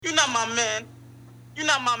You're not my man. You're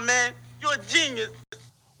not my man. You're a genius.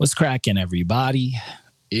 What's cracking, everybody?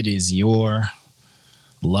 It is your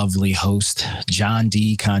lovely host, John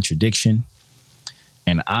D. Contradiction,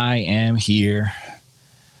 and I am here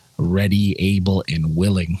ready, able, and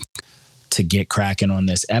willing to get cracking on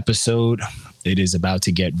this episode. It is about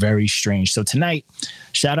to get very strange. So tonight,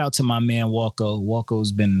 shout out to my man Walco.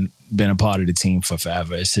 Walco's been a part of the team for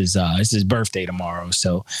forever. It's his birthday tomorrow,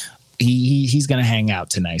 so he's gonna hang out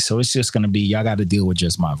tonight. So it's just gonna be, y'all got to deal with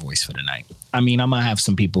just my voice for the night. I mean, I'm gonna have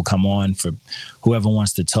some people come on for whoever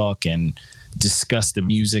wants to talk and discuss the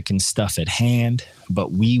music and stuff at hand,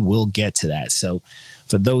 but we will get to that. So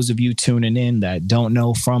for those of you tuning in that don't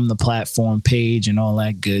know from the platform page and all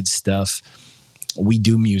that good stuff, we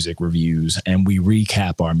do music reviews and we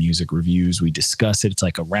recap our music reviews. We discuss it. It's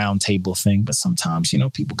like a round table thing, but sometimes,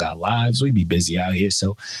 people got lives. We be busy out here.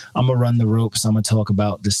 So I'm going to run the ropes. I'm going to talk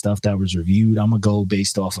about the stuff that was reviewed. I'm going to go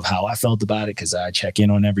based off of how I felt about it because I check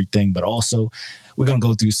in on everything. But also, we're going to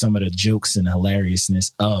go through some of the jokes and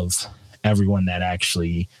hilariousness of everyone that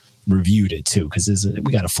actually reviewed it too, because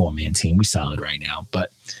we got a 4-man team. We solid right now.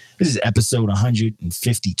 But this is episode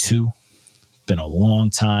 152. Been a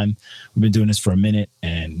long time. We've been doing this for a minute,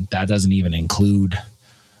 and that doesn't even include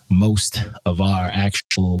most of our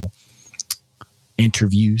actual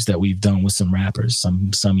interviews that we've done with some rappers.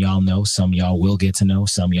 Some y'all know, some y'all will get to know,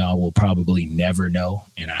 some y'all will probably never know,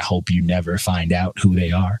 and I hope you never find out who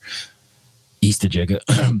they are. Easter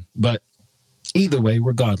Jigga. But either way,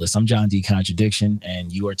 regardless, I'm John D. Contradiction,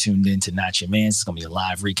 and you are tuned in to Not Your Mans. It's going to be a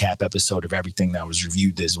live recap episode of everything that was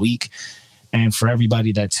reviewed this week. And for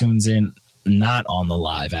everybody that tunes in, not on the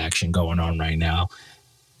live action going on right now,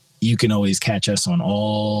 you can always catch us on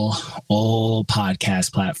all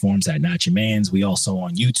podcast platforms at Not Your Mans. We also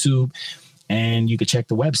on YouTube, and you can check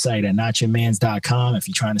the website at notyourmans.com. If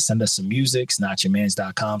you're trying to send us some music, it's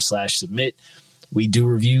notyourmans.com/submit. We do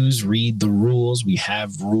reviews, read the rules. We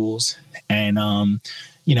have rules, and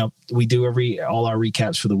we do all our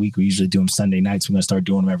recaps for the week. We usually do them Sunday nights. We're going to start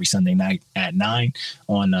doing them every Sunday night at 9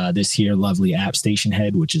 on this here lovely app, Station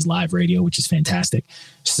Head, which is live radio, which is fantastic.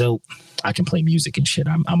 So I can play music and shit.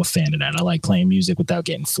 I'm a fan of that. I like playing music without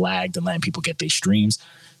getting flagged and letting people get their streams.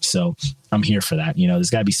 So I'm here for that. There's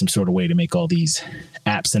got to be some sort of way to make all these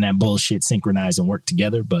apps and that bullshit synchronize and work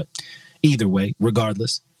together. But either way,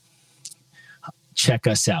 regardless, check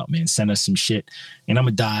us out, man. Send us some shit, and I'm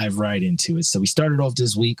gonna dive right into it. So we started off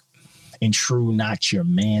this week in true Not Your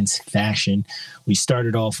Mans fashion. We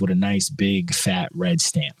started off with a nice big fat red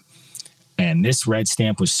stamp, and this red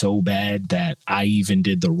stamp was so bad that I even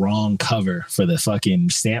did the wrong cover for the fucking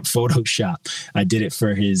stamp Photoshop. I did it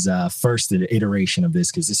for his first iteration of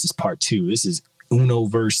this because this is part 2. This is Uno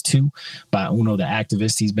verse 2 by Uno the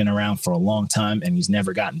Activist. He's been around for a long time and he's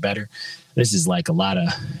never gotten better. This is like a lot of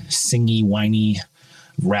singy, whiny,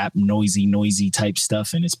 rap, noisy type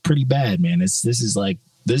stuff, and it's pretty bad, man. This is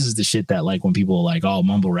the shit that, like, when people are like, oh,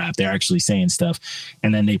 mumble rap, they're actually saying stuff,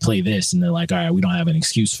 and then they play this and they're like, all right, we don't have an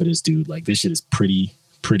excuse for this dude. Like, this shit is pretty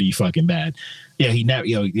fucking bad. Yeah, he never,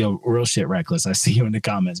 real shit, Reckless. I see you in the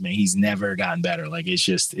comments, man. He's never gotten better. Like, it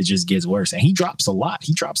just gets worse, and he drops a lot.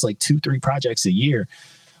 He drops like 2-3 projects a year.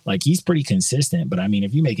 Like, he's pretty consistent, but I mean,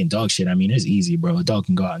 if you're making dog shit, I mean, it's easy, bro. A dog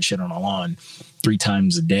can go out and shit on a lawn 3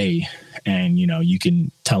 times a day, and you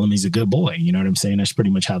can tell him he's a good boy. You know what I'm saying? That's pretty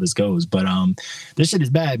much how this goes. But this shit is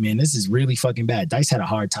bad, man. This is really fucking bad. Dice had a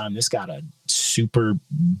hard time. This got a super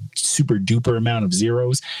duper amount of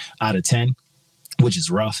 0s out of 10, which is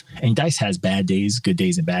rough. And Dice has bad days, good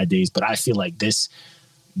days and bad days, but I feel like this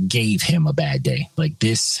gave him a bad day. Like,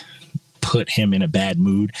 this put him in a bad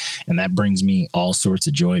mood, and that brings me all sorts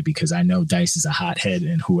of joy because I know Dice is a hothead,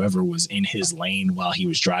 and whoever was in his lane while he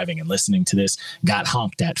was driving and listening to this got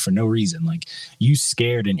honked at for no reason. Like, you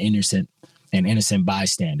scared an innocent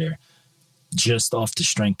bystander just off the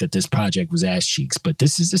strength that this project was ass cheeks. But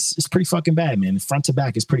this is pretty fucking bad, man. Front to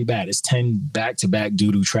back is pretty bad. It's 10 back-to-back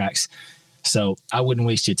doo-doo tracks. So I wouldn't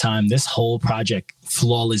waste your time. This whole project,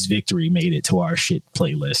 Flawless Victory, made it to our shit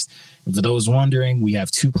playlist. And for those wondering, we have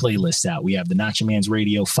 2 playlists out. We have the Not Your Mans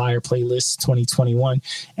Radio Fire playlist 2021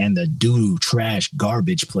 and the Doo-Doo Trash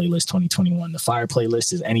Garbage playlist 2021. The Fire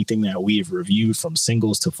playlist is anything that we have reviewed, from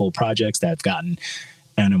singles to full projects that have gotten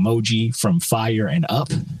an emoji from fire and up,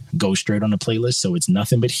 go straight on the playlist. So it's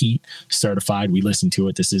nothing but heat, certified. We listen to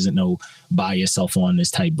it. This isn't no buy yourself on this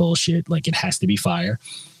type bullshit. Like, it has to be fire.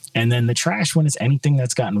 And then the trash one is anything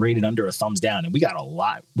that's gotten rated under a thumbs down. And we got a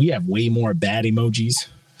lot. We have way more bad emojis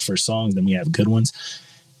for songs than we have good ones.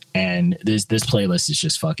 And this playlist is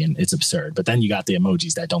just fucking, it's absurd. But then you got the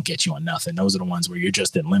emojis that don't get you on nothing. Those are the ones where you're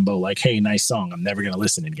just in limbo, like, hey, nice song, I'm never going to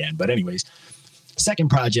listen again. But anyways, Second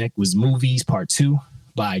project was Movies Part 2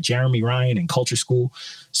 by Jeremy Ryan and Culture School.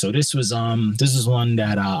 So this was one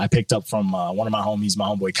that I picked up from one of my homies. My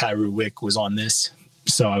homeboy Kairu Wick was on this.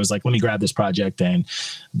 So I was like, let me grab this project and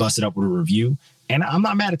bust it up with a review. And I'm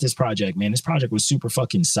not mad at this project, man. This project was super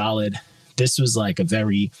fucking solid. This was like a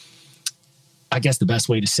very, I guess the best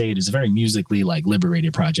way to say it is a very musically like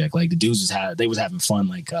liberated project. Like the dudes was having fun.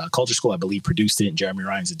 Like Culture School, I believe, produced it, and Jeremy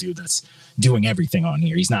Ryan's a dude that's doing everything on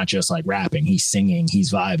here. He's not just like rapping, he's singing,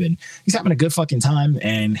 he's vibing, he's having a good fucking time.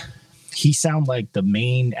 And he sounded like the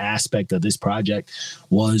main aspect of this project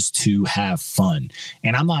was to have fun.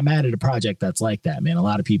 And I'm not mad at a project that's like that, man. A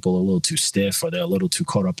lot of people are a little too stiff, or they're a little too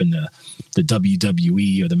caught up in the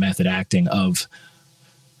WWE or the method acting of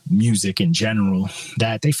music in general,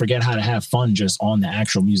 that they forget how to have fun just on the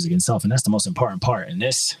actual music itself. And that's the most important part. And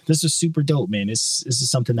this is super dope, man. This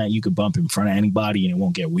is something that you could bump in front of anybody and it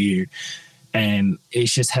won't get weird. And it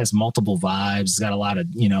just has multiple vibes. It's got a lot of,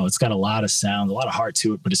 it's got a lot of sound, a lot of heart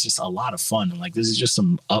to it, but it's just a lot of fun. And like, this is just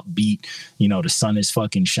some upbeat, the sun is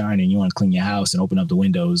fucking shining. You want to clean your house and open up the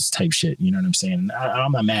windows type shit. You know what I'm saying?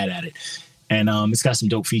 I'm not mad at it. And it's got some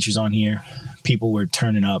dope features on here. People were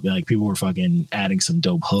turning up, like people were fucking adding some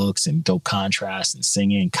dope hooks and dope contrast and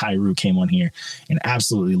singing. Kairu came on here and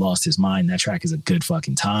absolutely lost his mind. That track is a good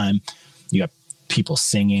fucking time. You got people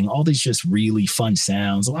singing, all these just really fun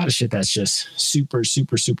sounds, a lot of shit that's just super,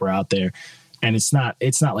 super, super out there. And it's not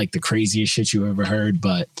like the craziest shit you ever heard,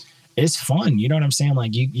 but it's fun. You know what I'm saying?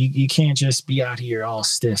 Like you can't just be out here all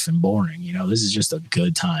stiff and boring. This is just a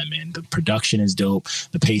good time, man. The production is dope.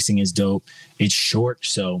 The pacing is dope. It's short,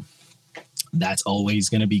 so that's always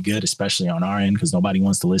going to be good, especially on our end, because nobody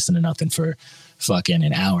wants to listen to nothing for fucking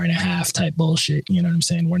an hour and a half type bullshit. You know what I'm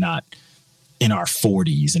saying? We're not in our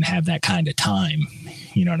 40s and have that kind of time.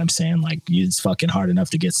 You know what I'm saying? Like, it's fucking hard enough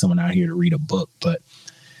to get someone out here to read a book. But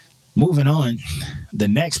moving on, the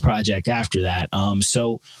next project after that.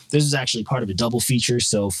 So this is actually part of a double feature.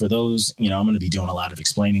 So for those, I'm going to be doing a lot of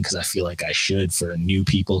explaining because I feel like I should for new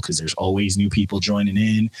people, because there's always new people joining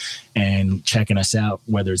in and checking us out,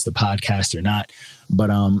 whether it's the podcast or not.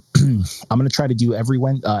 But I'm going to try to do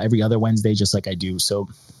every other Wednesday, just like I do. So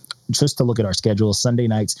just to look at our schedule, Sunday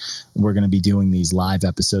nights, we're going to be doing these live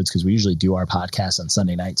episodes because we usually do our podcast on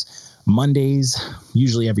Sunday nights. Mondays,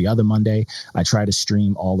 usually every other Monday, I try to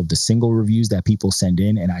stream all of the single reviews that people send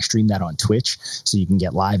in, and I stream that on Twitch so you can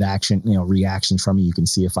get live action, reactions from me. You can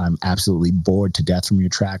see if I'm absolutely bored to death from your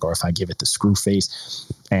track or if I give it the screw face,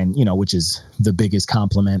 and which is the biggest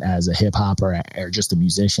compliment as a hip hopper or just a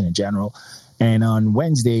musician in general. And on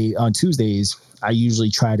Tuesdays, I usually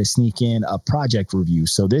try to sneak in a project review.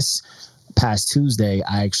 So this past Tuesday,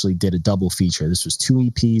 I actually did a double feature. This was 2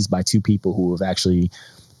 EPs by 2 people who have actually,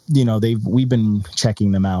 we've been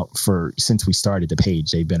checking them out since we started the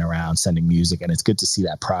page. They've been around sending music, and it's good to see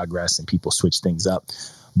that progress and people switch things up.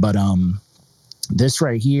 But this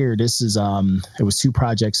right here, this is it was 2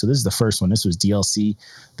 projects. So this is the first one. This was DLC,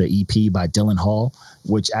 the EP by Dylan Hall,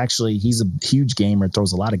 which actually, he's a huge gamer,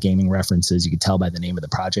 throws a lot of gaming references. You can tell by the name of the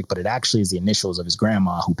project, but it actually is the initials of his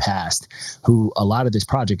grandma who passed, who a lot of this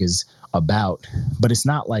project is about. But it's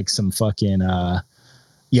not like some fucking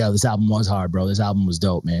this album was hard, bro. This album was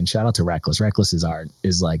dope, man. Shout out to Reckless. Reckless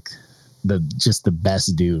is like the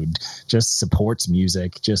best dude. Just supports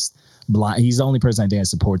music. Just blind. He's the only person I think that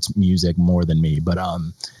supports music more than me. But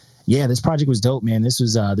this project was dope, man. This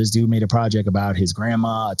was this dude made a project about his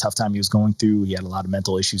grandma, a tough time he was going through. He had a lot of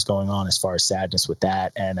mental issues going on as far as sadness with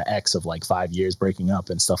that, and an ex of like 5 years breaking up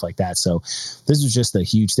and stuff like that. So this was just a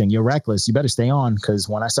huge thing. You're Reckless. You better stay on, because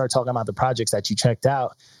when I start talking about the projects that you checked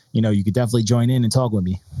out, you could definitely join in and talk with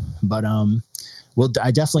me. But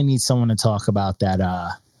I definitely need someone to talk about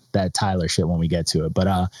that Tyler shit when we get to it.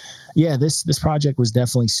 But this project was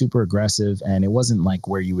definitely super aggressive, and it wasn't like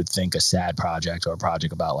where you would think a sad project or a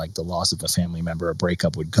project about like the loss of a family member or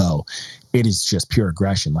breakup would go. It is just pure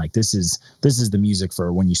aggression. Like this is the music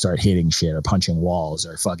for when you start hitting shit or punching walls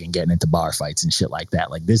or fucking getting into bar fights and shit like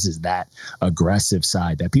that. Like this is that aggressive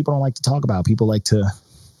side that people don't like to talk about. People like to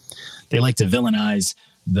villainize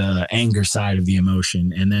the anger side of the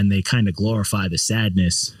emotion, and then they kind of glorify the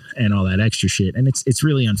sadness and all that extra shit, and it's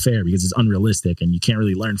really unfair because it's unrealistic and you can't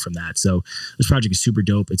really learn from that. So this project is super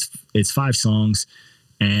dope. It's 5 songs,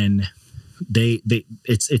 and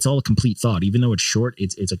it's all a complete thought. Even though it's short,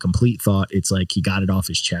 it's a complete thought. It's like he got it off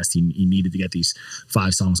his chest. He needed to get these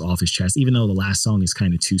 5 songs off his chest. Even though the last song is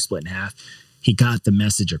kind of 2 split in half, he got the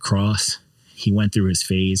message across. He went through his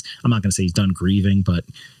phase. I'm not going to say he's done grieving, but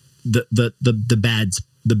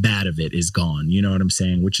the bad of it is gone. You know what I'm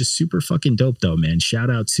saying? Which is super fucking dope though, man.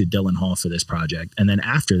 Shout out to Dylan Hall for this project. And then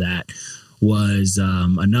after that, was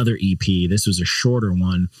another EP. This was a shorter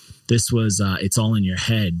one. This was It's All in Your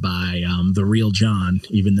Head by The Real John,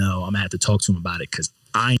 even though I'm going to have to talk to him about it because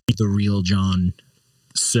I'm the real John,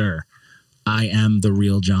 sir. I am the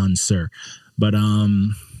real John, sir. But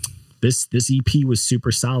this EP was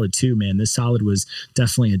super solid too, man. This solid was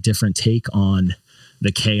definitely a different take on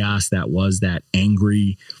the chaos that was that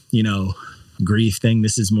angry, you know, grief thing.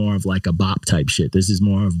 This is more of like a bop type shit. This is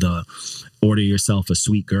more of the order yourself a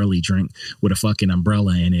sweet girly drink with a fucking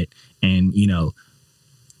umbrella in it and, you know,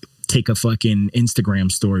 take a fucking Instagram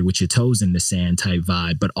story with your toes in the sand type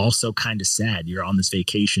vibe, but also kind of sad. You're on this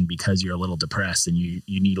vacation because you're a little depressed and you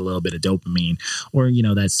need a little bit of dopamine or, you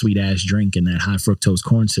know, that sweet ass drink and that high fructose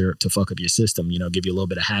corn syrup to fuck up your system, you know, give you a little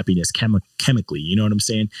bit of happiness chemically, you know what I'm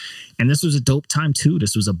saying? And this was a dope time too.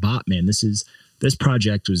 This was a bop, man. This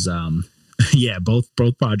project was, yeah, both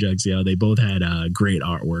projects, you know, they both had great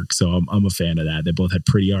artwork. So I'm a fan of that. They both had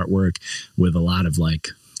pretty artwork with a lot of like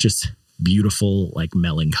just beautiful, like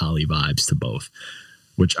melancholy vibes to both,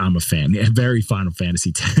 which I'm a fan. Yeah, very Final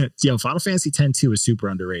Fantasy X. Yo, Final Fantasy X 2 is super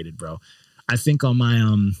underrated, bro. I think on my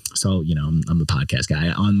so you know, I'm the podcast guy.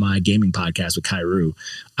 On my gaming podcast with Kairu,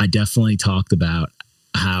 I definitely talked about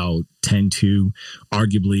how 10-2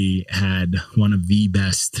 arguably had one of the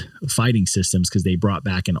best fighting systems because they brought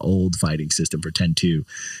back an old fighting system for 10-2.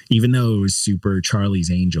 Even though it was super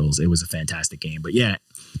Charlie's Angels, it was a fantastic game. But yeah,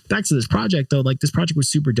 back to this project though, like this project was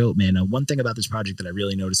super dope, man. One thing about this project that I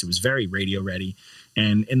really noticed, it was very radio ready.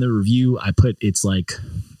 And in the review, I put it's like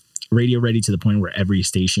radio ready to the point where every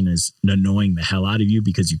station is annoying the hell out of you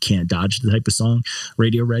because you can't dodge the type of song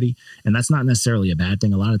radio ready. And that's not necessarily a bad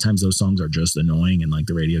thing. A lot of times those songs are just annoying and like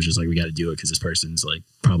the radio's just like, we got to do it because this person's like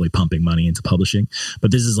probably pumping money into publishing.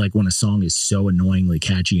 But this is like when a song is so annoyingly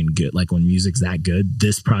catchy and good, like when music's that good,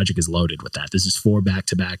 this project is loaded with that. This is 4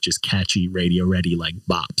 back-to-back just catchy radio ready like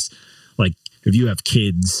bops. Like if you have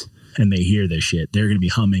kids and they hear this shit, they're going to be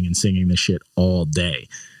humming and singing this shit all day.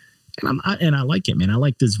 And I like it, man. I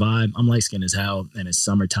like this vibe. I'm light skinned as hell and it's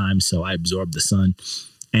summertime, so I absorb the sun.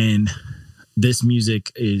 And this music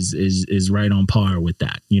is right on par with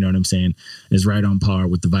that. You know what I'm saying? Is right on par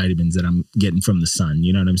with the vitamins that I'm getting from the sun.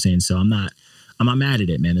 You know what I'm saying? So I'm not mad at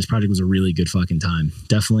it, man. This project was a really good fucking time.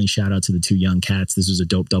 Definitely shout out to the 2 young cats. This was a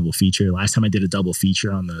dope double feature. Last time I did a double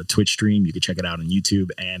feature on the Twitch stream, you could check it out on YouTube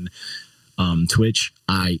and Twitch.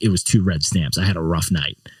 It was 2 red stamps. I had a rough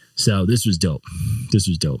night. So this was dope. This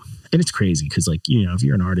was dope. And it's crazy because, like, you know, if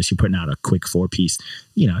you're an artist, you're putting out a quick 4-piece,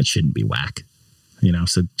 you know, it shouldn't be whack, you know?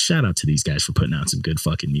 So shout out to these guys for putting out some good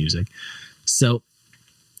fucking music. So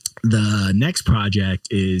the next project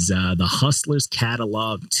is the Hustlers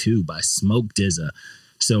Catalog 2 by Smoke DZA.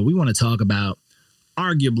 So we want to talk about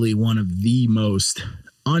arguably one of the most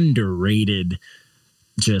underrated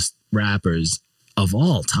just rappers of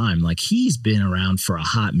all time. Like, he's been around for a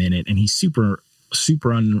hot minute and he's super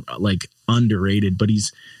underrated, but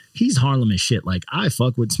he's Harlem as shit. Like, I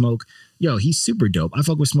fuck with Smoke. Yo, he's super dope. I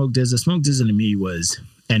fuck with Smoke DZA. Smoke DZA to me was,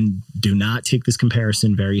 and do not take this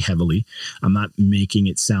comparison very heavily. I'm not making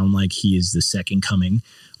it sound like he is the second coming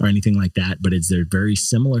or anything like that, but it's their very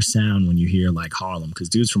similar sound when you hear like Harlem, because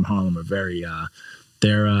dudes from Harlem are very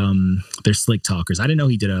they're slick talkers. I didn't know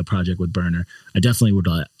he did a project with Burner. I definitely would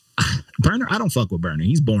Burner, I don't fuck with Burner.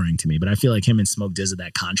 He's boring to me, but I feel like him and Smoke DZA,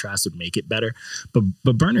 that contrast would make it better. But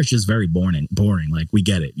Burner's just very boring. Like, we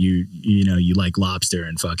get it. You know, you like lobster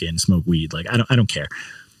and fucking smoke weed. Like, I don't care.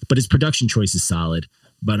 But his production choice is solid.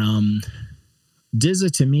 But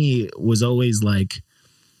DZA to me was always like,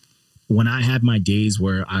 when I had my days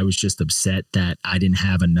where I was just upset that I didn't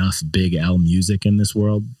have enough Big L music in this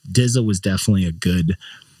world, DZA was definitely a good,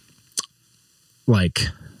 like,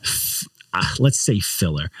 let's say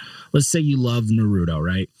filler. Let's say you love Naruto,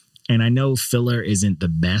 right? And I know filler isn't the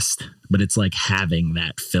best, but it's like having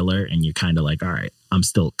that filler and you're kind of like, all right, I'm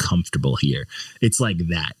still comfortable here. It's like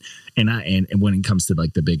that. And when it comes to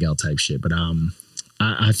like the Big L type shit, but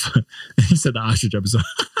I've he said the ostrich episode,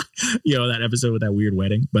 you know, that episode with that weird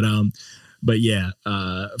wedding. But yeah,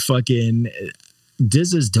 fucking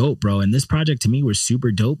DZA's dope, bro. And this project to me was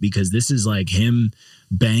super dope because this is like him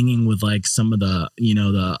banging with like some of the, you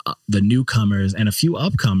know, the newcomers and a few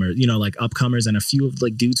upcomers, you know, like upcomers and a few of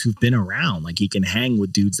like dudes who've been around. Like, he can hang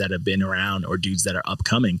with dudes that have been around or dudes that are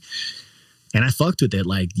upcoming. And I fucked with it.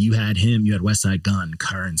 Like, you had him, you had Westside Gunn,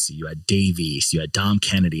 Currency, you had Dave East, you had Dom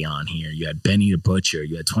Kennedy on here, you had Benny the Butcher,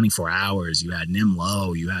 you had 24 Hours, you had Nim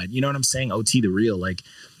Low, you had, you know what I'm saying, OT the Real. Like,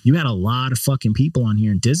 you had a lot of fucking people on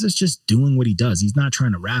here, and Dizza's just doing what he does. He's not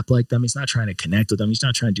trying to rap like them. He's not trying to connect with them. He's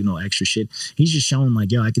not trying to do no extra shit. He's just showing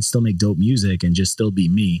like, yo, I could still make dope music and just still be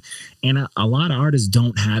me. And a lot of artists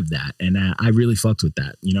don't have that, and I really fucked with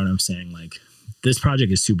that. You know what I'm saying? Like, this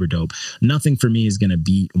project is super dope. Nothing for me is gonna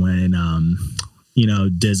beat when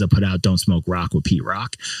Dizza put out "Don't Smoke Rock" with Pete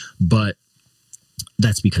Rock, but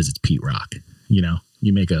that's because it's Pete Rock.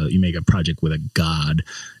 You make a project with a god,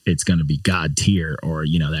 it's going to be god tier, or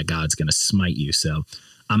that god's going to smite you. So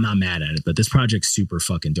I'm not mad at it, but this project's super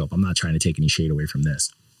fucking dope. I'm not trying to take any shade away from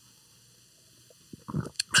this,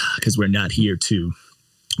 because we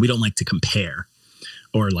don't like to compare,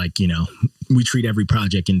 or we treat every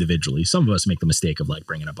project individually. Some of us make the mistake of like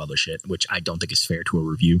bringing up other shit, which I don't think is fair to a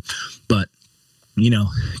review, but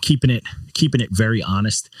keeping it very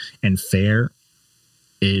honest and fair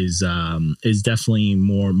is definitely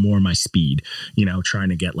more my speed. Trying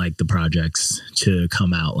to get like the projects to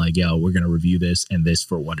come out like, yo, we're gonna review this and this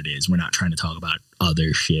for what it is. We're not trying to talk about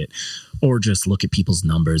other shit or just look at people's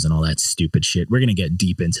numbers and all that stupid shit. We're gonna get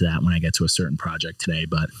deep into that when I get to a certain project today,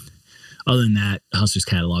 but other than that, Hustler's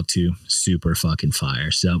Catalog 2, super fucking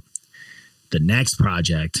fire. So the next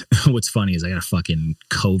project, what's funny is I got a fucking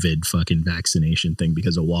COVID fucking vaccination thing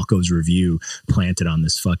because of Walco's review planted on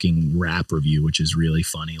this fucking rap review, which is really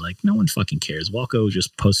funny. Like, no one fucking cares. Walco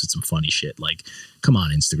just posted some funny shit. Like, come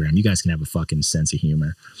on, Instagram. You guys can have a fucking sense of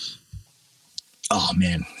humor. Oh,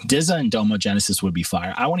 man. Dizza and Domo Genesis would be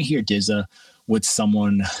fire. I want to hear Dizza with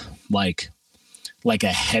someone like a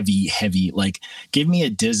heavy, like, give me a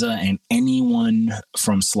Dizza and anyone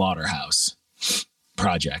from Slaughterhouse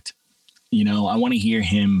project. I want to hear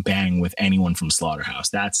him bang with anyone from Slaughterhouse.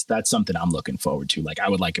 That's something I'm looking forward to. Like, I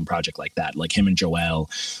would like a project like that, like him and Joel,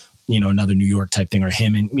 another New York type thing, or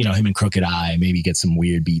him and Crooked I, maybe get some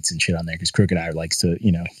weird beats and shit on there, because Crooked I likes to,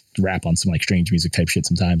 rap on some like strange music type shit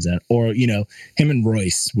sometimes. Or, him and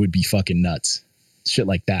Royce would be fucking nuts. Shit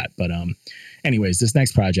like that. But anyways, this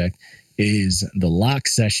next project is the Lock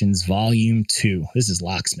Sessions Volume 2. This is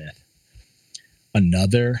Locksmith.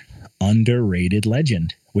 Another underrated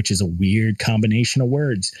legend, which is a weird combination of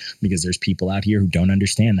words, because there's people out here who don't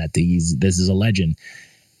understand that this is a legend.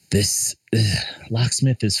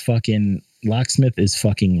 Locksmith is fucking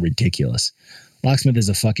ridiculous. Locksmith is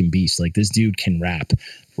a fucking beast. Like, this dude can rap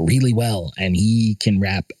really well, and he can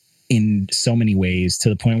rap in so many ways, to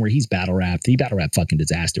the point where he's battle rapped. He battle rapped fucking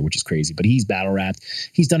Disaster, which is crazy, but he's battle rapped.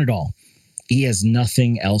 He's done it all. He has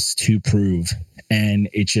nothing else to prove, and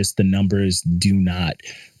it's just the numbers do not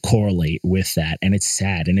correlate with that, and it's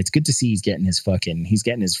sad. And it's good to see he's getting his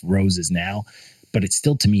roses now, but it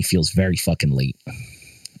still, to me, feels very fucking late.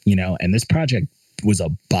 And this project was a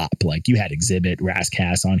bop. Like, you had Exhibit,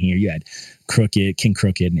 Rascass on here, you had King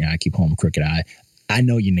Crooked. Yeah, I keep calling him Crooked I. I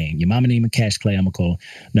know your name. Your mama name is Cash Clay. I'm gonna call.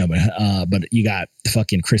 No, but you got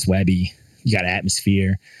fucking Chris Webby. You got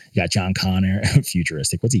Atmosphere. You got John Connor.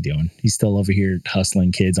 Futuristic. What's he doing? He's still over here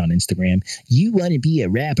hustling kids on Instagram. You want to be a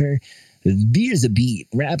rapper? Here's a beat.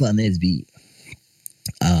 Rap on this beat.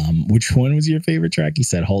 Which one was your favorite track? He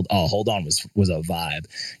said, Hold On was a vibe.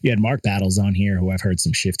 You had Mark Battles on here, who I've heard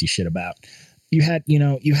some shifty shit about. You had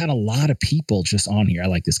a lot of people just on here. I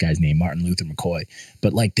like this guy's name, Martin Luther McCoy.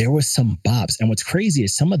 But like, there was some bops. And what's crazy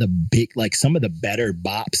is some of the better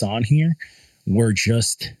bops on here were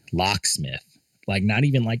just Locksmith. Like, not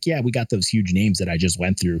even like, yeah, we got those huge names that I just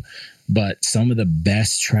went through, but some of the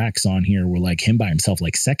best tracks on here were like him by himself,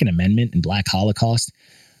 like Second Amendment and Black Holocaust.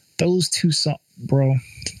 Those two songs, bro.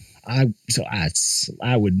 I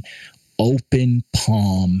would open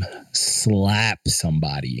palm slap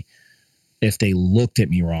somebody if they looked at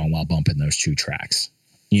me wrong while bumping those two tracks.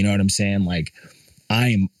 You know what I'm saying? Like, I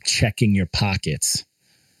am checking your pockets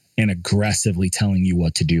and aggressively telling you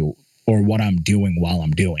what to do, or what I'm doing while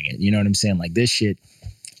I'm doing it. You know what I'm saying? Like, this shit,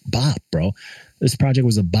 bop, bro. This project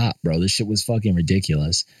was a bop, bro. This shit was fucking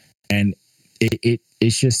ridiculous. And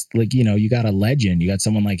it's just like, you got a legend. You got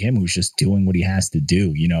someone like him who's just doing what he has to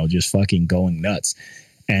do, just fucking going nuts.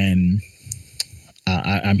 And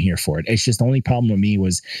I'm here for it. It's just, the only problem with me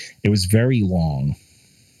was it was very long.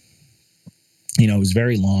 It was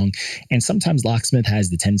very long, and sometimes Locksmith has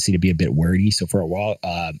the tendency to be a bit wordy. So for a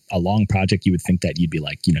long project, you would think that you'd be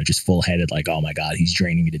like, just full headed, like, oh my God, he's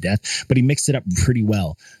draining me to death. But he mixed it up pretty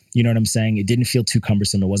well. You know what I'm saying? It didn't feel too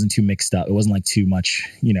cumbersome. It wasn't too mixed up. It wasn't like too much,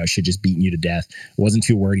 shit just beating you to death. It wasn't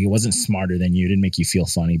too wordy. It wasn't smarter than you. It didn't make you feel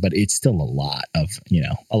funny, but it's still a lot of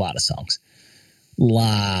songs.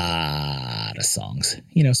 Lot of songs.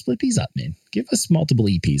 Split these up, man. Give us multiple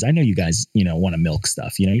EPs. I know you guys, want to milk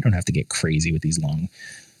stuff. You don't have to get crazy with these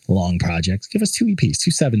long projects. Give us 2 EPs,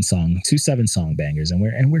 2 7 song bangers, and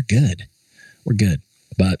we're good. We're good.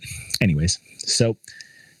 But anyways, so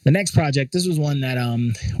the next project, this was one that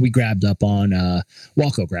we grabbed up on.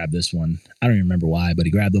 Walco grabbed this one. I don't even remember why, but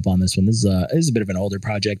he grabbed up on this one. This is a bit of an older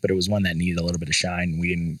project, but it was one that needed a little bit of shine. We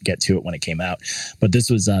didn't get to it when it came out, but this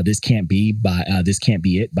was This Can't Be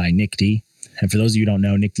It by Nick D. And for those of you who don't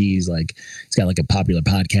know, Nick D is like, he's got like a popular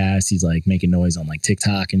podcast. He's like making noise on like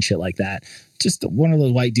TikTok and shit like that. Just one of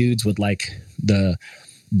those white dudes with like the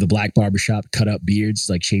black barbershop cut up beards,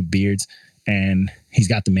 like shaved beards. And he's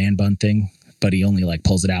got the man bun thing, but he only like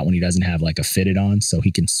pulls it out when he doesn't have like a fitted on, so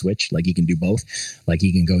he can switch. Like he can do both. Like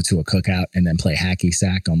he can go to a cookout and then play hacky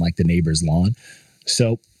sack on like the neighbor's lawn.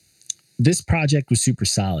 So this project was super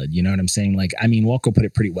solid. You know what I'm saying? Like, I mean, Walco put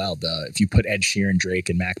it pretty well. If you put Ed Sheeran, Drake,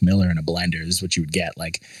 and Mac Miller in a blender, this is what you would get.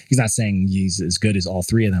 Like, he's not saying he's as good as all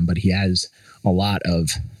three of them, but he has a lot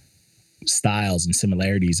of styles and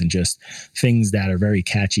similarities and just things that are very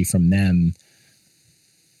catchy from them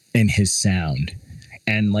in his sound.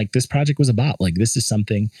 And like this project was about like, this is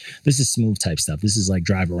smooth type stuff. This is like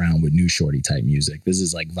drive around with New Shorty type music. This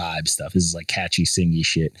is like vibe stuff. This is like catchy singy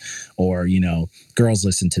shit. Or, you know, girls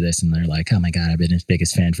listen to this and they're like, oh my God, I've been his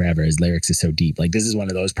biggest fan forever. His lyrics is so deep. Like this is one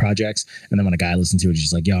of those projects. And then when a guy listens to it, he's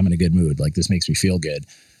just like, yo, I'm in a good mood. Like this makes me feel good.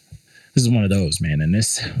 This is one of those, man. And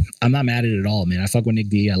this, I'm not mad at it at all, man. I fuck with Nick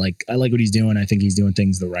D. I like what he's doing. I think he's doing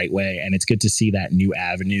things the right way. And it's good to see that new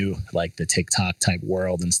avenue, like the TikTok type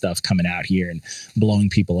world and stuff coming out here and blowing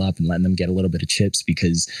people up and letting them get a little bit of chips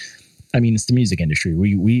because, I mean, it's the music industry.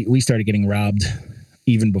 We started getting robbed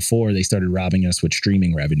even before they started robbing us with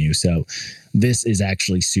streaming revenue. So this is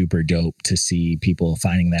actually super dope to see people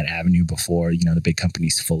finding that avenue before, you know, the big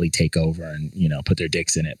companies fully take over and, you know, put their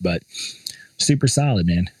dicks in it. But super solid,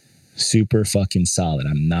 man. Super fucking solid.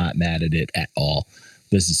 I'm not mad at it at all.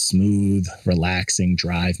 This is smooth, relaxing,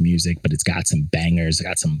 drive music, but it's got some bangers. It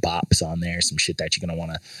got some bops on there, some shit that you're going to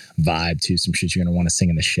want to vibe to, some shit you're going to want to sing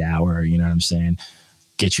in the shower. You know what I'm saying?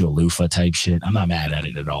 Get you a loofah type shit. I'm not mad at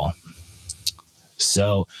it at all.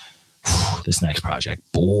 So this next project,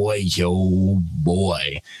 boy,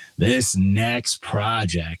 this next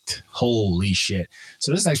project, holy shit.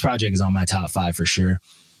 So this next project is on my top 5 for sure.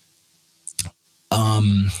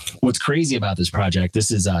 What's crazy about this project,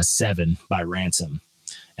 this is 7 by Ransom,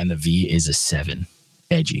 and the V is a 7.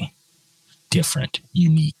 Edgy, different,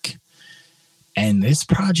 unique. And this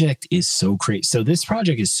project is so crazy. So this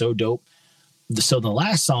project is so dope. So the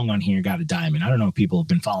last song on here got a diamond. I don't know if people have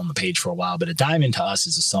been following the page for a while, but a diamond to us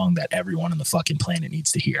is a song that everyone on the fucking planet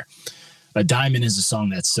needs to hear. A diamond is a song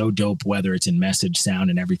that's so dope, whether it's in message, sound,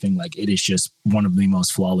 and everything. Like, it is just one of the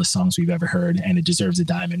most flawless songs we've ever heard, and it deserves a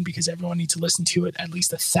diamond because everyone needs to listen to it at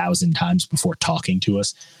least 1,000 times before talking to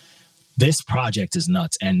us. This project is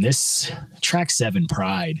nuts. And this track 7,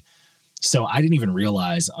 Pride. So I didn't even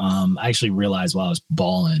realize, I actually realized while I was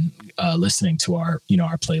balling, listening to our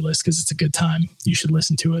playlist, because it's a good time. You should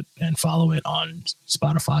listen to it and follow it on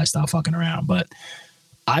Spotify. Stop fucking around. But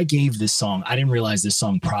I gave this song, I didn't realize this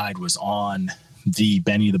song Pride was on the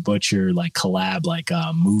Benny the Butcher like collab, like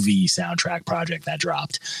movie soundtrack project that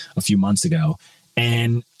dropped a few months ago.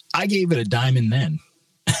 And I gave it a diamond then.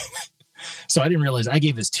 So I didn't realize I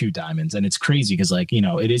gave this 2 diamonds. And it's crazy because, like, you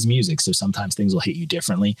know, it is music. So sometimes things will hit you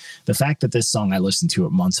differently. The fact that this song, I listened to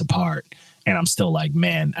it months apart and I'm still like,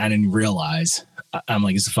 man, I didn't realize. I'm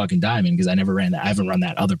like, it's a fucking diamond because I haven't run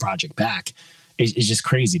that other project back. It's just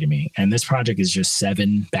crazy to me. And this project is just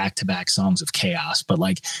 7 back-to-back songs of chaos. But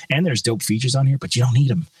like, and there's dope features on here, but you don't need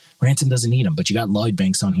them. Ransom doesn't need them, but you got Lloyd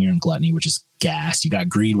Banks on here and Gluttony, which is gas. You got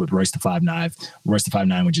Greed with Royce the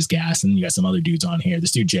 5'9", which is gas. And then you got some other dudes on here.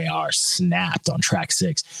 This dude JR snapped on track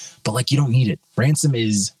 6, but like, you don't need it. Ransom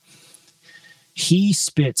he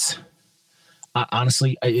spits.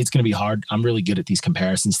 Honestly, it's going to be hard. I'm really good at these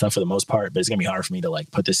comparison stuff for the most part, but it's going to be hard for me to like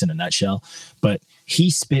put this in a nutshell. But he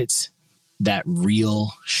spits that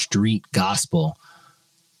real street gospel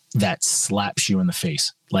that slaps you in the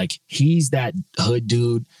face. Like, he's that hood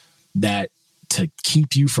dude that, to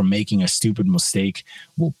keep you from making a stupid mistake,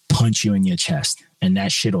 will punch you in your chest, and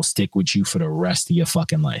that shit will stick with you for the rest of your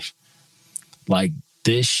fucking life. Like,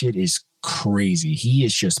 this shit is crazy. He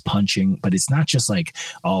is just punching, but it's not just like,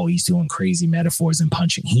 oh, he's doing crazy metaphors and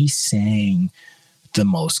punching. He's saying the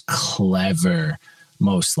most clever,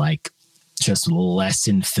 most like just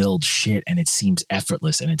lesson filled shit, and it seems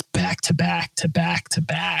effortless, and it's back to back to back to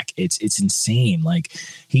back. It's insane. Like,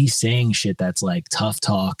 he's saying shit that's like tough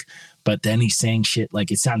talk, but then he's saying shit like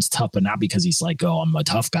it sounds tough, but not because he's like, oh, I'm a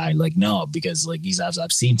tough guy. Like, no, because like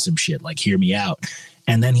I've seen some shit, like, hear me out.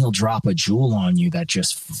 And then he'll drop a jewel on you that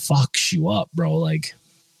just fucks you up, bro. Like,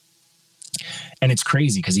 And it's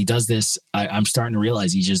crazy because he does this. I'm starting to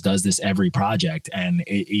realize he just does this every project, and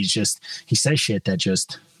he says shit that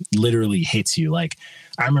just literally hits you. Like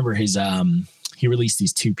I remember his he released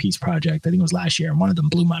these 2-piece project. I think it was last year, and one of them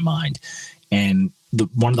blew my mind. And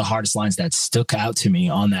one of the hardest lines that stuck out to me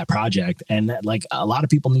on that project, and that, like, a lot of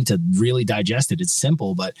people need to really digest it. It's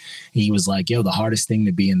simple, but he was like, "Yo, the hardest thing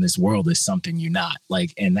to be in this world is something you're not."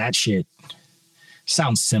 Like, and that shit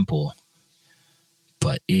sounds simple,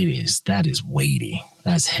 but that is weighty.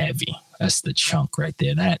 That's heavy. That's the chunk right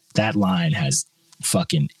there. That line has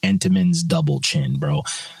fucking Entenmann's double chin, bro.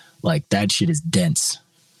 Like, that shit is dense.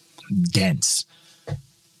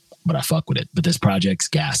 But I fuck with it. But this project's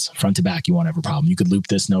gas. Front to back, you won't have a problem. You could loop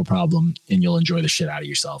this, no problem, and you'll enjoy the shit out of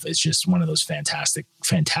yourself. It's just one of those fantastic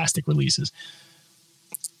releases.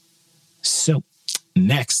 So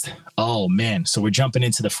next, oh man, so we're jumping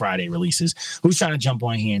into the Friday releases. Who's trying to jump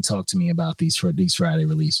on here and talk to me about these Friday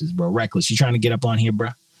releases, bro? Reckless, you trying to get up on here, bro?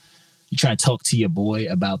 You trying to talk to your boy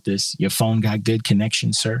about this? Your phone got good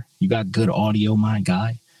connection, sir? You got good audio, my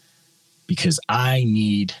guy? Because I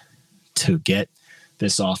need to get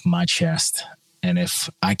this off my chest, and if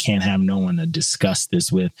I can't have no one to discuss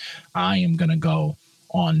this with, I am gonna go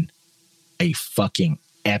on a fucking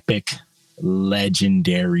epic,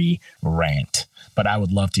 legendary rant. But I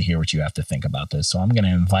would love to hear what you have to think about this, so I'm gonna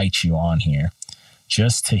invite you on here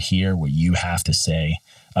just to hear what you have to say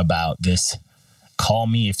about this Call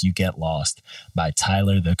Me If You Get Lost by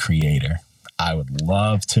Tyler, the Creator. I would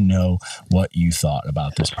love to know what you thought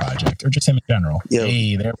about this project, or just him in general. Yo,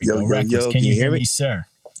 hey, there we go. Reckless, yo, can you hear me, sir?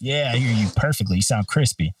 Yeah, I hear you perfectly. You sound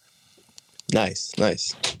crispy. Nice.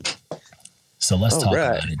 So let's talk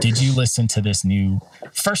about it. Did you listen to this new?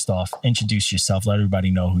 First off, introduce yourself. Let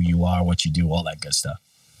everybody know who you are, what you do, all that good stuff.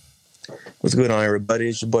 What's going on, everybody?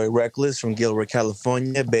 It's your boy Reckless from Gilroy,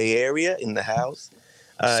 California, Bay Area, in the house.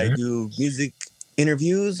 I do music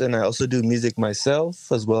interviews, and I also do music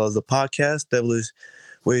myself, as well as a podcast. Devilish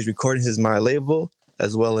Ways Recordings is my label,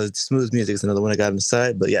 as well as Smooth Music is another one I got on the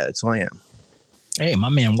side. But yeah, that's who I am. Hey, my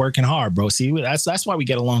man, working hard, bro. See, that's why we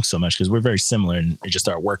get along so much, because we're very similar in just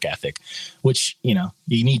our work ethic, which, you know,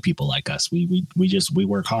 you need people like us. We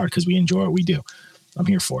work hard because we enjoy what we do. I'm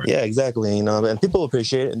here for it. Yeah, exactly. You know, and people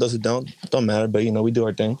appreciate it, and those who don't matter. But you know, we do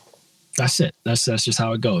our thing. That's it. That's just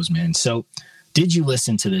how it goes, man. So, did you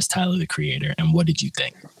listen to this Tyler, the Creator, and what did you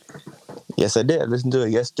think? Yes, I did. I listened to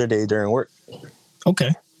it yesterday during work. Okay.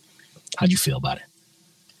 How'd you feel about it?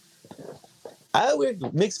 I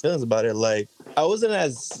had mixed feelings about it. Like, I wasn't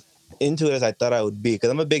as into it as I thought I would be, because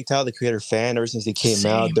I'm a big Tyler, the Creator fan ever since he came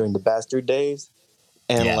out during the Bastard days.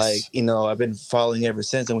 And like, you know, I've been following ever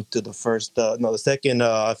since. I went to the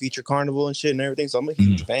second feature carnival and shit and everything. So I'm a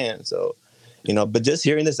huge fan. So, you know, but just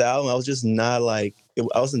hearing this album, I was just not like,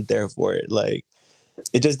 I wasn't there for it. Like,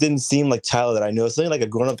 it just didn't seem like Tyler that I knew. It's something like a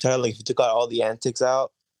grown-up Tyler. Like, if you took out all the antics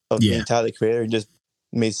out of being Tyler, the Creator, and just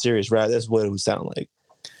made serious rap, that's what it would sound like.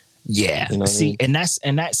 Yeah. You know see, I mean?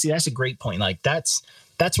 that's a great point. Like, that's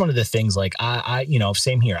one of the things, like, I you know,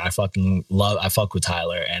 same here. I fuck with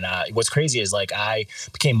Tyler. And what's crazy is, like, I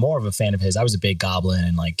became more of a fan of his. I was a big Goblin,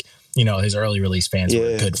 and, like, you know, his early release fans were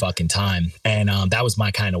a good fucking time. And that was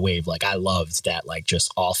my kind of wave. Like, I loved that, like,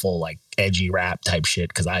 just awful, like, edgy rap type shit,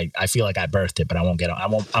 because I feel like I birthed it, but I won't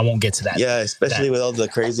get to that. Yeah, especially with all the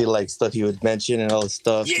crazy, like, stuff he would mention and all the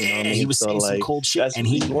stuff. Yeah, you know what I mean? He was saying some cold shit, and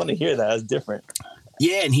you want to hear that. That's different.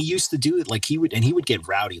 Yeah, and he used to do it, like, he would get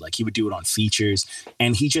rowdy, like, he would do it on features,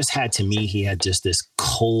 and he just had just this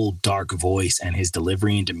cold, dark voice, and his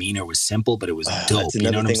delivery and demeanor was simple, but it was dope. That's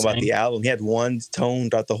another thing about the album. He had one tone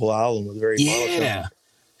throughout the whole album. It was very monotone.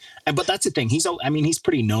 But that's the thing. He's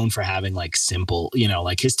pretty known for having, like, simple, you know,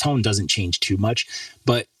 like, his tone doesn't change too much,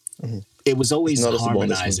 but it was always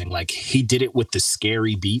harmonizing. Like, he did it with the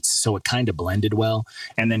scary beats, so it kind of blended well.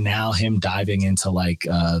 And then now him diving into, like,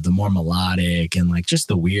 the more melodic and, like, just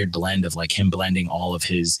the weird blend of, like, him blending all of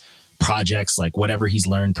his projects, like, whatever he's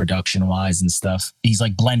learned production wise and stuff, he's,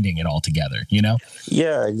 like, blending it all together, you know?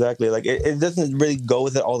 Yeah, exactly. Like, it doesn't really go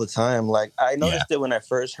with it all the time. Like, I noticed it when I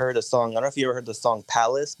first heard a song. I don't know if you ever heard the song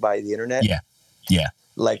Palace by The Internet. Yeah.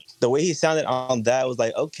 Like, the way he sounded on that was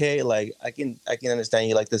like, okay, like, I can understand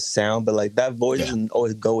you like this sound, but, like, that voice doesn't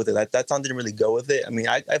always go with it. That song didn't really go with it. I mean,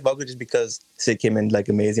 I fuck with it just because Sid came in, like,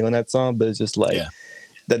 amazing on that song, but it's just like,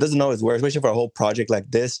 that doesn't always work, especially for a whole project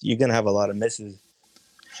like this. You're gonna have a lot of misses.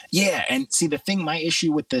 Yeah, and see, the thing, my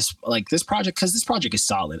issue with this, like, this project, because this project is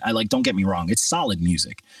solid. Don't get me wrong, it's solid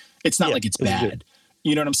music. It's not like it's bad.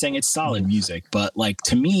 You know what I'm saying? It's solid music, but like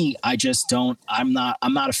to me, I'm not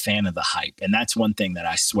a fan of the hype. And that's one thing that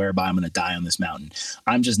I swear by, I'm going to die on this mountain.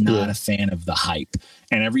 I'm just not a fan of the hype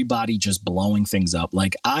and everybody just blowing things up.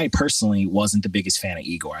 Like I personally wasn't the biggest fan of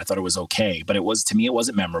Igor. I thought it was okay, but to me, it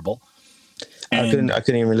wasn't memorable. And I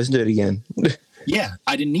couldn't even listen to it again. Yeah,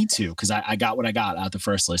 I didn't need to because I got what I got out the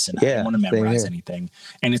first listen. I didn't want to memorize anything.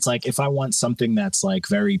 And it's like if I want something that's like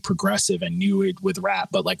very progressive and new with rap,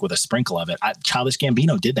 but like with a sprinkle of it, Childish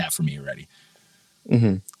Gambino did that for me already.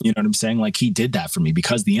 Mm-hmm. You know what I'm saying? Like he did that for me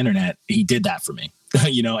because the internet. He did that for me.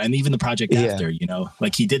 You know, and even the project after, you know,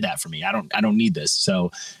 like he did that for me. I don't need this.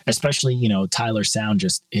 So especially, you know, Tyler's sound,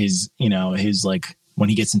 just his like when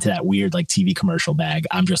he gets into that weird like TV commercial bag,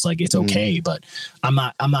 I'm just like it's okay, but I'm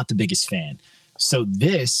not the biggest fan. So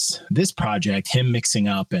this project, him mixing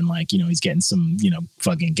up and like, you know, he's getting some, you know,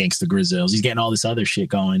 fucking Gangsta Grizzles. He's getting all this other shit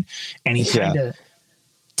going. And he kind of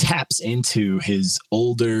taps into his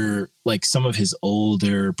older, like some of his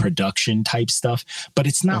older production type stuff. But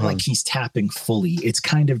it's not like he's tapping fully. It's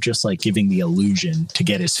kind of just like giving the illusion to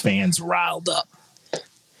get his fans riled up.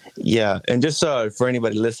 Yeah. And just for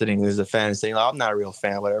anybody listening who's a fan saying, oh, I'm not a real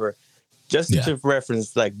fan, whatever. Just to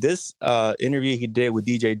reference, like this interview he did with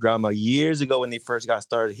DJ Drama years ago when they first got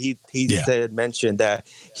started, he mentioned that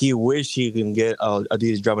he wished he could get a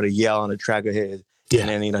DJ Drama to yell on a track of his. Yeah. And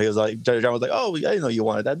then, you know, he was like, DJ Drama was like, oh, I didn't know you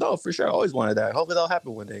wanted that. No, for sure. I always wanted that. Hopefully that'll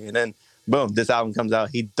happen one day. And then, boom, this album comes out.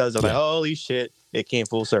 He does it like, holy shit, it came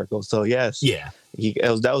full circle. So, yes. Yeah.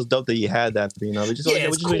 That was dope that you had that, you know. It's cool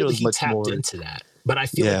it was he much tapped more into that. But I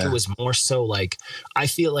feel like it was more so like, I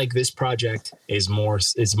feel like this project is more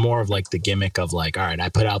of like the gimmick of like, all right, I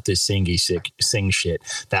put out this sing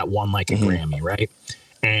shit that won like a Grammy, right?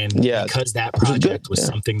 And because that project was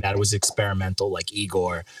something that was experimental, like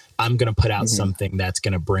Igor, I'm going to put out something that's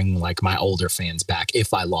going to bring like my older fans back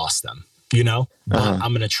if I lost them, you know? But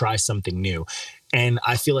I'm going to try something new. And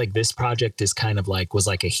I feel like this project is kind of like, was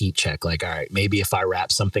like a heat check. Like, all right, maybe if I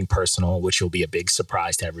rap something personal, which will be a big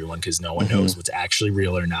surprise to everyone because no one knows what's actually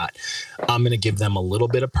real or not, I'm going to give them a little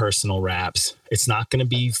bit of personal raps. It's not going to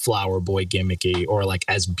be Flower Boy gimmicky or like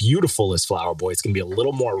as beautiful as Flower Boy. It's going to be a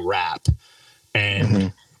little more rap.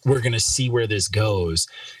 And we're going to see where this goes.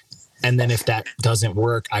 And then if that doesn't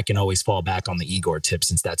work, I can always fall back on the Igor tip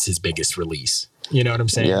since that's his biggest release. You know what I'm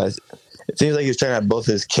saying? Yeah. It seems like he's trying to have both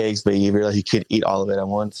his cakes, but you realize he could eat all of it at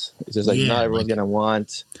once. It's just like not everyone's gonna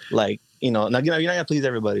want, like, you know, you're not gonna please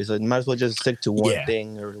everybody, so you might as well just stick to one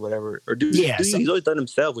thing or whatever. Or he's always done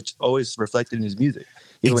himself, which always reflected in his music,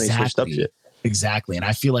 even when he switched up shit. Exactly. And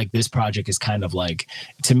I feel like this project is kind of like,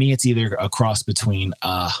 to me, it's either a cross between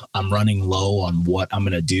I'm running low on what I'm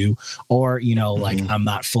going to do or, you know, like I'm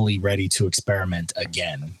not fully ready to experiment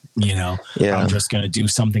again. You know, I'm just going to do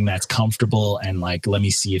something that's comfortable and like, let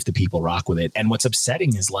me see if the people rock with it. And what's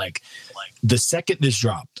upsetting is like the second this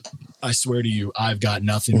dropped, I swear to you, I've got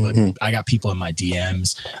nothing but I got people in my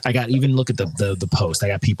DMs. I got even look at the post. I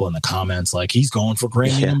got people in the comments like he's going for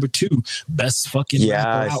Grammy #2, best fucking rapper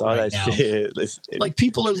I out saw right that now. shit. Like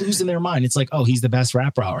people are losing their mind. It's like, oh, he's the best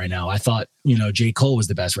rapper out right now. I thought, you know, J. Cole was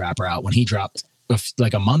the best rapper out when he dropped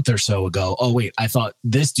like a month or so ago. Oh wait, I thought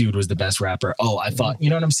this dude was the best rapper. Oh, I thought, you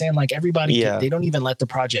know what I'm saying? Like everybody, they don't even let the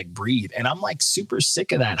project breathe. And I'm like super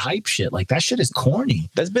sick of that hype shit. Like that shit is corny.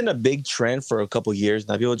 That's been a big trend for a couple years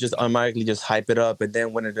now. People just automatically just hype it up, and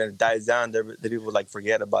then when it dies down, the people like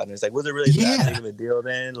forget about it. It's like, was it really that big of a deal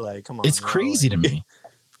then? Like, come on, it's crazy to me.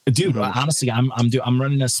 Dude, honestly, I'm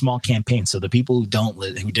running a small campaign. So the people who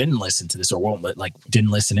didn't listen to this or didn't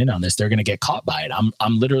listen in on this, they're gonna get caught by it.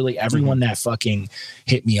 I'm literally everyone that fucking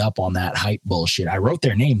hit me up on that hype bullshit. I wrote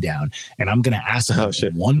their name down, and I'm gonna ask them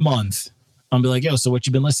in 1 month. I'm be like, yo, so what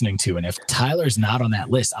you been listening to? And if Tyler's not on that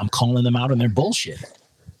list, I'm calling them out on their bullshit.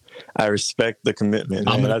 I respect the commitment.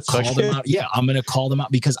 I'm gonna call them out. Yeah, I'm gonna call them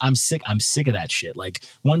out because I'm sick. I'm sick of that shit. Like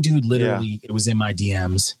one dude literally, it was in my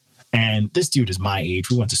DMs. And this dude is my age.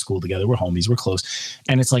 We went to school together. We're homies. We're close.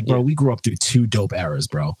 And it's like, bro, we grew up through 2 dope eras,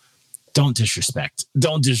 bro. Don't disrespect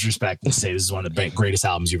and say this is one of the greatest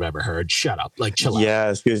albums you've ever heard. Shut up. Like, chill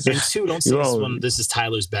out. And 2, don't say this is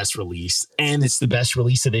Tyler's best release. And it's the best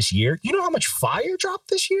release of this year. You know how much fire dropped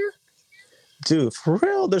this year? Dude, for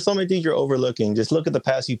real, there's so many things you're overlooking. Just look at the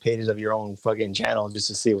past few pages of your own fucking channel just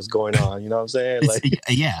to see what's going on. You know what I'm saying? Like,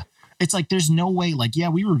 yeah. It's like there's no way, like, yeah,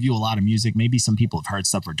 we review a lot of music. Maybe some people have heard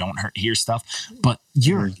stuff or don't hear stuff, but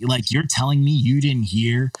you're telling me you didn't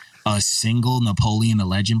hear a single Napoleon the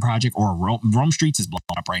Legend project or Rome Streets is blowing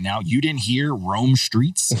up right now. You didn't hear Rome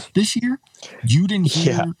Streets this year. You didn't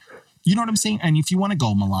hear You know what I'm saying? And if you want to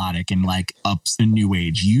go melodic and like up the new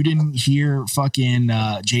age, you didn't hear fucking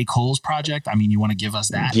J. Cole's project. I mean, you want to give us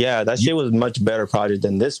that? Yeah, that shit was much better project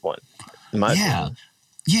than this one. In my opinion.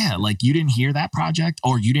 Yeah, like you didn't hear that project,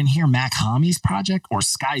 or you didn't hear Mac Hami's project, or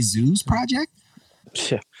Sky Zoo's project.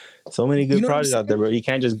 Yeah. So many good projects out there, bro. You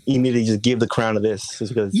can't just immediately just give the crown to this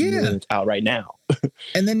just because it's out right now.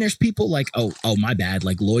 And then there's people like, oh, my bad.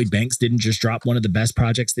 Like Lloyd Banks didn't just drop one of the best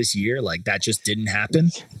projects this year. Like that just didn't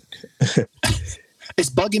happen. It's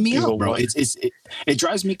bugging me out, bro. It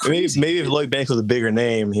drives me crazy. Maybe if Lloyd Banks was a bigger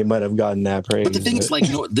name, he might have gotten that praise. But the thing is, like,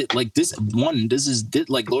 this is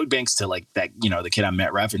like Lloyd Banks to like that, the kid I'm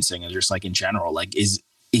referencing, and just like in general, like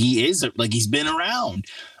he's been around.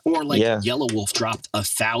 Or like Yellow Wolf dropped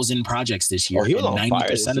 1,000 projects this year, and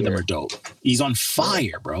 90% of them are dope. He's on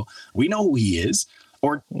fire, bro. We know who he is.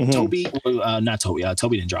 Or Toby, not Toby.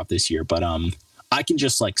 Toby didn't drop this year, but I can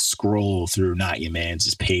just like scroll through Not Your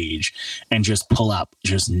Man's page and just pull up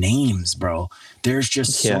just names, bro. There's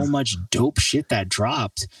just so much dope shit that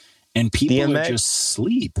dropped, and people DMX. are just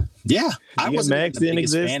asleep. Yeah, I wasn't the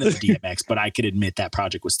biggest fan of the DMX, but I could admit that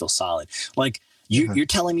project was still solid. Like you're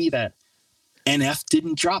telling me that NF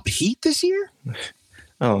didn't drop Heat this year?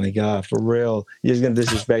 Oh my God, for real. You're just going to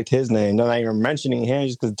disrespect his name. Not even mentioning him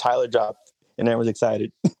just because Tyler dropped and everyone's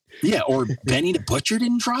excited. Yeah, or Benny the Butcher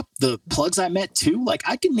didn't drop the Plugs I Met too. Like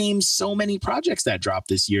I can name so many projects that dropped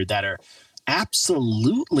this year that are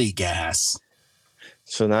absolutely gas.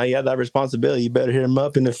 So now you have that responsibility. You better hit him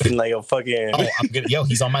up in like a fucking. Oh, I'm good. Yo,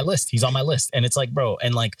 he's on my list. And it's like, bro,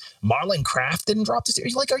 and like Marlon Craft didn't drop this year.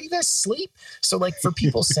 You're like, are you guys asleep? So like for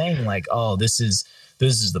people saying like, oh, this is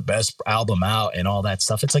the best album out and all that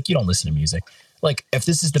stuff. It's like you don't listen to music. Like if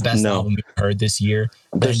this is the best album you've heard this year,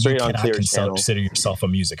 then you cannot consider yourself a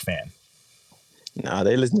music fan. Nah,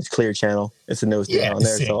 they listen to Clear Channel. It's a nose thing on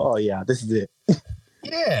there. So this is it.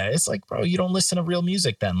 Yeah, it's like, bro, you don't listen to real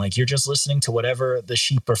music then. Like, you're just listening to whatever the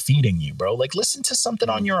sheep are feeding you, bro. Like, listen to something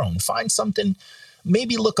on your own. Find something.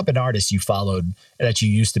 Maybe look up an artist you followed that you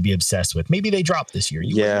used to be obsessed with. Maybe they dropped this year.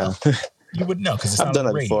 You wouldn't know because it's I've done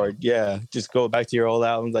that before. Yeah, just go back to your old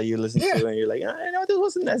albums that you listen to, and you're like, I know this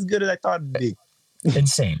wasn't as good as I thought it'd be.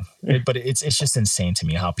 Insane. But it's just insane to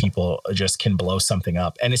me how people just can blow something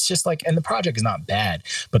up. And it's just like, and the project is not bad,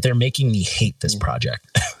 but they're making me hate this project.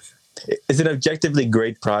 It's an objectively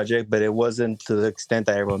great project, but it wasn't to the extent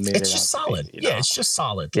that everyone made it. It's just solid. It's just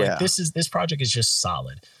solid. Like this project is just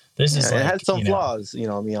solid. This is it had some flaws,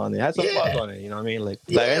 on it. It had some flaws on it, you know what I mean? Like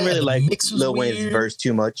I didn't really like Lil Wayne's verse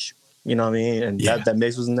too much, you know what I mean? And that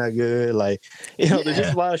mix wasn't that good. Like, there's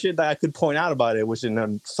just a lot of shit that I could point out about it, which in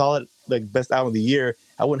a solid like best album of the year,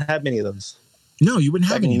 I wouldn't have many of those. No, you wouldn't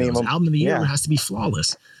have any of those. Album of the year has to be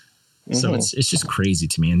flawless. So it's just crazy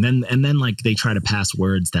to me. And then like they try to pass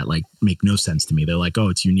words that like make no sense to me. They're like, oh,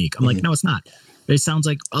 it's unique. I'm like, no, it's not. It sounds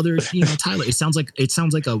like other, Tyler. It sounds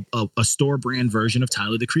like a store brand version of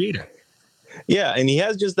Tyler the Creator. Yeah, and he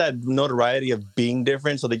has just that notoriety of being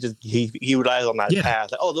different. So he relies on that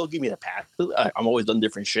path. Like, oh, they'll give me the path. I'm always done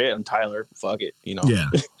different shit. I'm Tyler. Fuck it.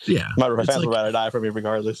 Yeah. My fans will rather die for me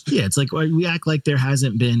regardless. Yeah, it's like we act like there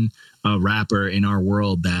hasn't been a rapper in our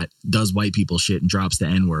world that does white people shit and drops the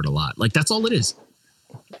N-word a lot. Like that's all it is.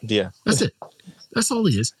 Yeah, that's it. That's all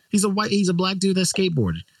he is. He's a black dude that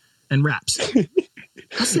skateboarded and raps.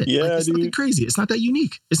 That's it. Yeah, it's nothing crazy. It's not that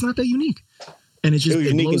unique. And it's just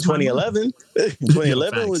unique in 2011.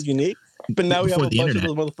 2011 was unique, but now we have a bunch of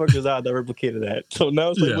those motherfuckers out that replicated that. So now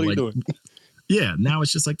it's like, what are you doing? Yeah, now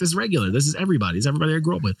it's just like this regular. This is everybody. It's everybody I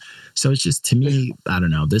grew up with. So it's just, to me, I don't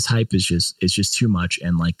know. This hype is just too much,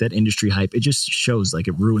 and like that industry hype, it just shows like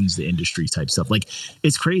it ruins the industry type stuff. Like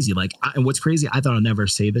it's crazy. Like and what's crazy, I thought I'd never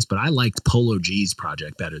say this, but I liked Polo G's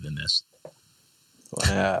project better than this.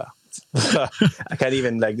 Wow. I can't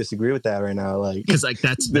even like disagree with that right now. Like, because like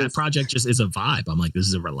that project just is a vibe. I'm like, this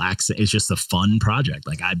is a relaxing. It's just a fun project.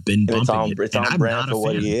 Like I've been bumping it's on brand for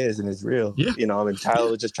what he is, and it's real. Yeah. I mean,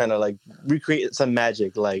 Tyler was just trying to like recreate some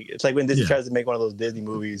magic. Like it's like when Disney tries to make one of those Disney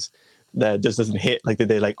movies that just doesn't hit like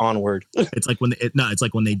they like Onward. It's like it's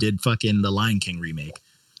like when they did fucking the Lion King remake.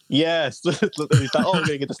 Yes. They thought, we're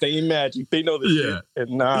gonna get the same magic. They know this shit.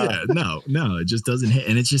 And no, it just doesn't hit.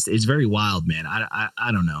 And it's very wild, man.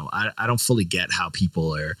 I don't know. I don't fully get how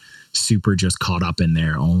people are super just caught up in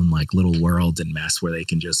their own like little worlds and mess where they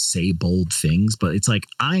can just say bold things. But it's like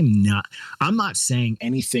I'm not saying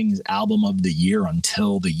anything's album of the year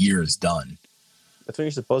until the year is done. That's when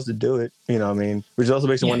you're supposed to do it. You know what I mean? Which also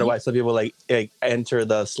makes me wonder why some people like enter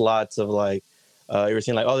the slots of like, You were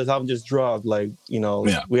saying like, oh, this album just dropped. Like, you know,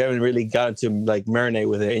 Yeah. we haven't really gotten to like marinate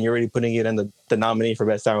with it, and you're already putting it in the nominee for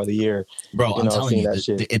best album of the year. Bro, I'm telling you, that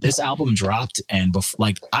shit. This album dropped, and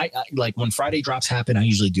like I like when Friday drops happen, I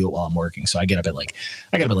usually do it while I'm working. So I get up at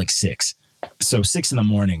like 6. So 6 in the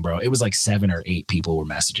morning, bro. It was like 7 or 8 people were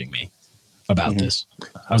messaging me about this.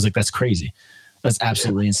 I was like, that's crazy. That's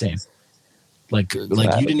absolutely insane. Like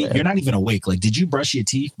you're not even awake. Like, did you brush your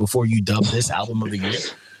teeth before you dubbed this album of the year?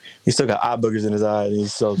 He still got eye boogers in his eye, and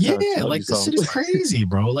he's so like this shit is crazy,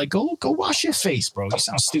 bro. Like, go wash your face, bro. You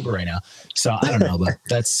sound stupid right now. So I don't know, but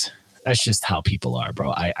that's just how people are,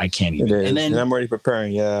 bro. I can't even. And then I'm already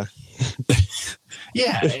preparing. Yeah.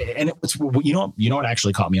 Yeah, and it was, you know what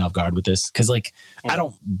actually caught me off guard with this, because like I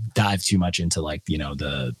don't dive too much into like, you know,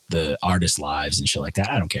 the artist lives and shit like that.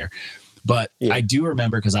 I don't care, but I do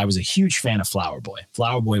remember, because I was a huge fan of Flower Boy.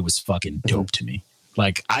 Flower Boy was fucking dope to me.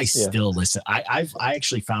 Like I still listen. I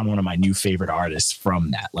actually found one of my new favorite artists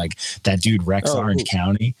from that. Like that dude Rex Orange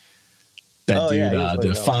County. That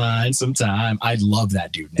dude, Define Sometime. I love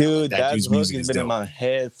that dude now. Dude, that dude's music has been in my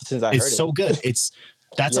head since I heard it. It's so good.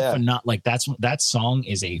 That's that song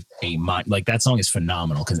is that song is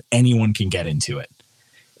phenomenal, because anyone can get into it.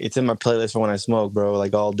 It's in my playlist for when I smoke, bro.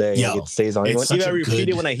 Like all day. Yo, it stays on. Even I repeat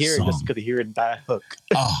it when I hear it, just because I hear it die hook.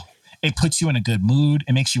 Oh, it puts you in a good mood.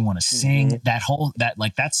 It makes you want to sing. That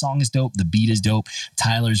song is dope. The beat is dope.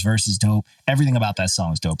 Tyler's verse is dope. Everything about that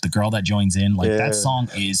song is dope. The girl that joins in, that song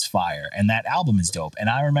is fire, and that album is dope. And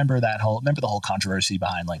I remember the whole controversy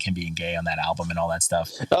behind like him being gay on that album and all that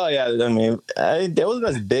stuff. Oh yeah, I mean, that wasn't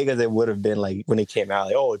as big as it would have been like when it came out.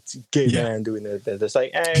 Like, oh, it's a gay man doing this. It's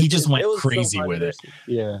like he just went crazy with it.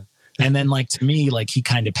 Yeah. And then, like, to me, like, he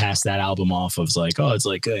kind of passed that album off of like, oh, it's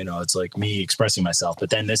like, you know, it's like me expressing myself. But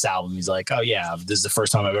then this album, he's like, oh, yeah, this is the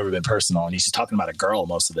first time I've ever been personal. And he's just talking about a girl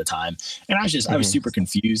most of the time. And I was super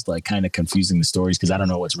confused, like, kind of confusing the stories, because I don't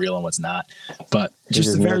know what's real and what's not. But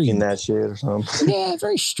just very that shit or something. Yeah,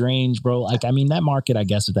 very strange, bro. Like, I mean, that market, I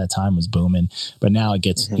guess, at that time was booming. But now it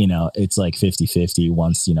gets, you know, it's like 50-50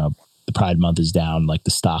 once, you know, the Pride Month is down. Like,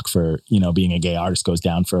 the stock for, you know, being a gay artist goes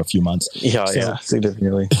down for a few months. Yeah,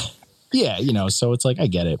 significantly. Yeah, you know, so it's like, I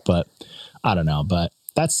get it, but I don't know. But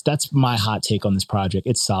that's my hot take on this project.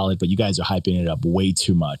 It's solid, but you guys are hyping it up way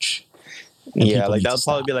too much. Yeah, like that would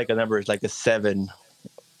probably be like a number, like a 7.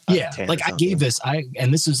 Yeah, like I gave this,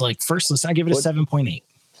 and this was like first listen, I gave it a 7.8.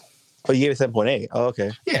 Oh, you gave it 7.8? Oh,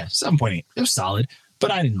 okay. Yeah, 7.8. It was solid,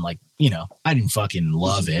 but I didn't I didn't fucking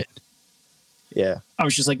love it. Yeah. I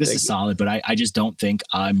was just like, this is solid, but I just don't think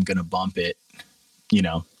I'm going to bump it, you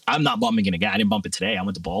know. I'm not bumping it again. I didn't bump it today. I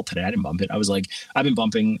went to Ball today. I didn't bump it. I was like, I've been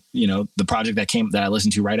bumping, you know, the project that I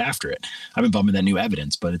listened to right after it. I've been bumping that New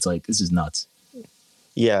Evidence, but it's like, this is nuts.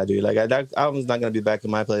 Yeah, dude. Like that album's not gonna be back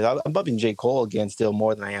in my place. I'm bumping J. Cole again still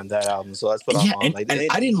more than I am that album. So that's what I'm on. Like, and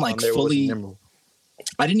I didn't like fully.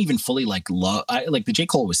 I didn't even fully like love. Like the J.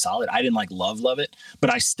 Cole was solid. I didn't like love it, but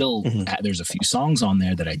I still there's a few songs on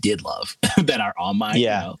there that I did love that are on my you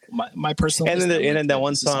know, my personal. And then that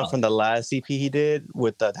one song from the last EP he did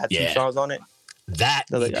with that had 2 songs on it. That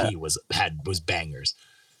EP was bangers.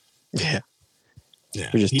 Yeah.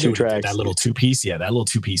 Just 2 tracks. That little 2-piece. Yeah, that little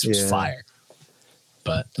 2-piece was fire.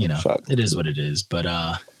 But you know, it is what it is.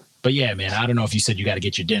 But yeah, man, I don't know if you said you got to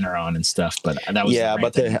get your dinner on and stuff, but that was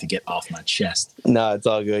but I need to get off my chest. No, it's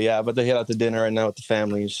all good. Yeah, but to head out to dinner right now with the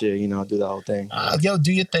family and shit, you know, do the whole thing. Yo,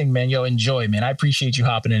 do your thing, man. Yo, enjoy, man. I appreciate you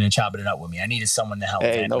hopping in and chopping it up with me. I needed someone to help.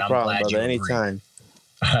 Hey, no problem, brother. Anytime.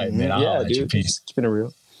 All right, man. I'll let you. Peace. It's been a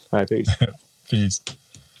real. All right, peace. Peace.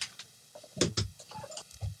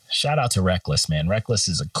 Shout out to Reckless, man. Reckless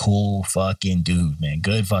is a cool fucking dude, man.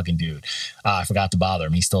 Good fucking dude. I forgot to bother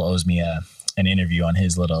him. He still owes me an interview on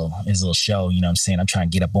his little show. You know what I'm saying? I'm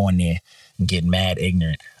trying to get up on there and get mad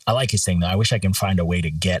ignorant. I like his thing though. I wish I can find a way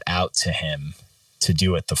to get out to him to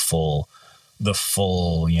do it the full,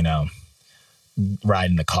 you know,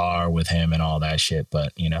 ride in the car with him and all that shit.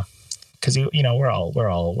 But you know, cause you know, we're all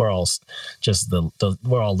just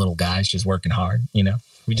we're all little guys just working hard. You know,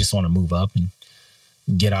 we just want to move up and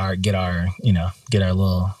get our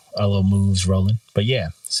little moves rolling. But yeah,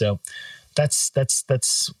 so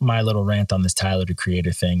that's my little rant on this Tyler the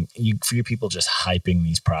Creator thing. For you people just hyping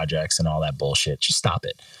these projects and all that bullshit, just stop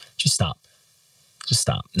it. Just stop.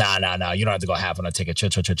 Nah. You don't have to go half on a ticket.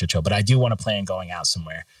 Chill. But I do want to plan going out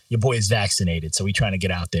somewhere. Your boy is vaccinated, so we trying to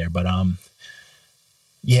get out there. But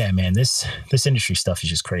yeah, man, this industry stuff is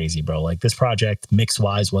just crazy, bro. Like this project, mix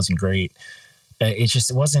wise, wasn't great. It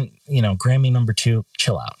wasn't, you know, Grammy number 2.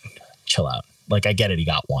 Chill out. Like I get it, he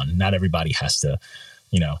got one. Not everybody has to,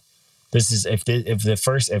 you know, This is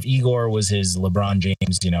if Igor was his LeBron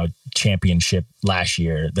James, championship last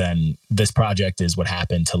year, then this project is what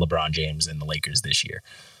happened to LeBron James and the Lakers this year.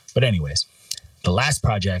 But anyways, the last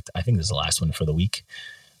project, I think this is the last one for the week.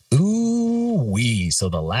 So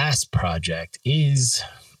the last project is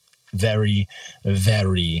very,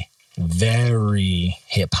 very, very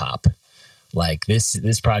hip hop. Like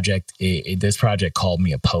this project called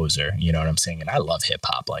me a poser. You know what I'm saying? And I love hip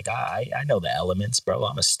hop. Like I know the elements, bro.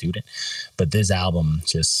 I'm a student, but this album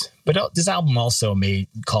also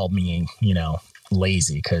called me,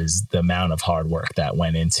 lazy, because the amount of hard work that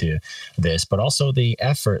went into this, but also the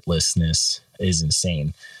effortlessness is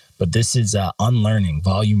insane. But this is Unlearning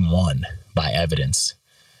Volume 1 by Evidence.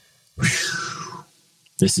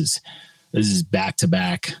 This is back to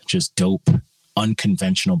back, just dope,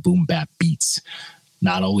 unconventional boom bap beats.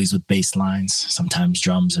 Not always with bass lines. Sometimes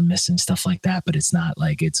drums are missing, stuff like that, but it's not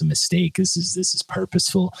like it's a mistake. This is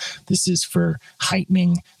purposeful. This is for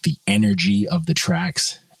heightening the energy of the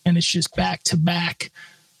tracks, and it's just back to back,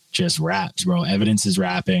 just raps, bro. Evidence is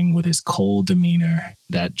rapping with his cold demeanor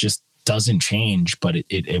that just doesn't change, but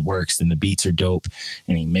it works, and the beats are dope,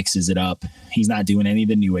 and he mixes it up. He's not doing any of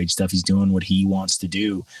the new age stuff. He's doing what he wants to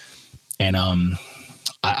do. And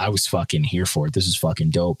I was fucking here for it. This is fucking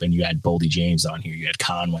dope. And you had Boldy James on here. You had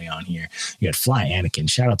Conway on here. You had Fly Anakin.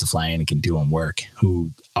 Shout out to Fly Anakin doing work,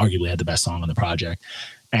 who arguably had the best song on the project.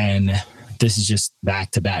 And this is just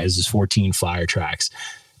back to back. This is 14 fire tracks,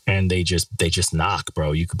 and they just knock,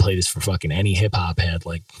 bro. You could play this for fucking any hip hop head,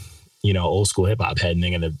 like, old school hip hop head, and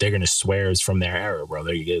they're gonna swear it's from their era, bro.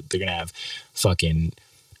 They're gonna have fucking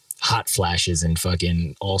hot flashes and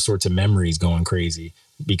fucking all sorts of memories going crazy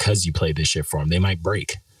because you played this shit for them. They might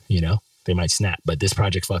break, they might snap, but this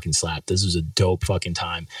project fucking slapped. This was a dope fucking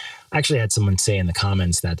time. I actually had someone say in the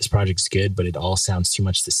comments that this project's good, but it all sounds too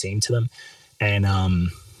much the same to them.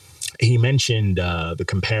 And he mentioned the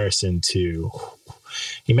comparison to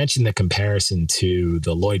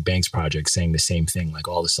the Lloyd Banks project, saying the same thing, like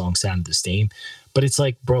all the songs sounded the same. But it's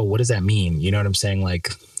like, bro, what does that mean? You know what I'm saying?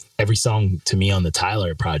 Like every song to me on the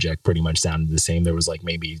Tyler project pretty much sounded the same. There was like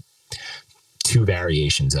maybe 2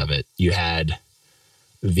 variations of it. You had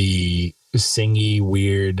the singy,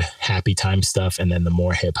 weird, happy time stuff, and then the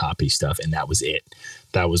more hip hoppy stuff, and that was it.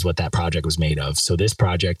 That was what that project was made of. So this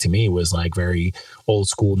project to me was like very old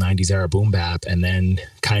school 90s era boom bap, and then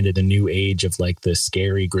kind of the new age of like the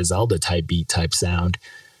scary Griselda type beat type sound.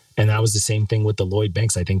 And that was the same thing with the Lloyd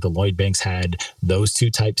Banks. I think the Lloyd Banks had those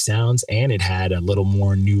 2 type sounds, and it had a little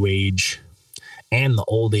more new age and the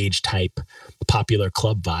old age type popular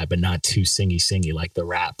club vibe, but not too singy, like the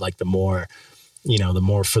rap, like the more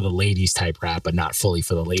for the ladies type rap, but not fully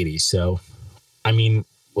for the ladies. So, I mean,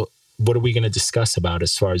 what are we going to discuss about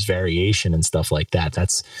as far as variation and stuff like that?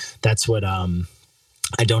 That's what, I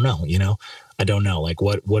don't know, I don't know. Like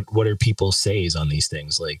what are people's says on these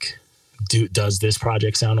things? Like, does this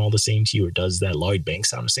project sound all the same to you, or does that Lloyd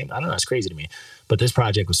Banks sound the same? I don't know. It's crazy to me, but this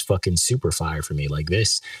project was fucking super fire for me. Like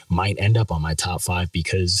this might end up on my top 5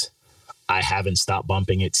 because I haven't stopped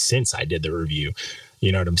bumping it since I did the review.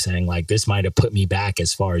 You know what I'm saying? Like this might have put me back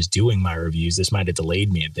as far as doing my reviews. This might have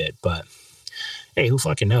delayed me a bit, but hey, who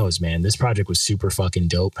fucking knows, man? This project was super fucking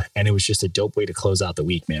dope, and it was just a dope way to close out the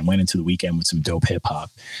week, man. Went into the weekend with some dope hip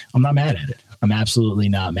hop. I'm not mad at it. I'm absolutely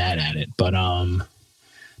not mad at it. But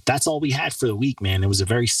that's all we had for the week, man. It was a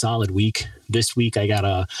very solid week. This week I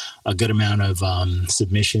got a good amount of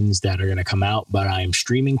submissions that are going to come out, but I am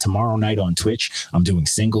streaming tomorrow night on Twitch. I'm doing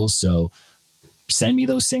singles, so send me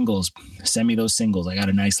those singles. I got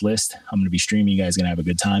a nice list. I'm going to be streaming. You guys are going to have a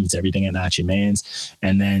good time. It's everything at Not Your Man's.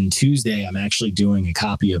 And then Tuesday, I'm actually doing a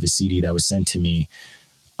copy of a CD that was sent to me.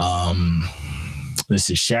 This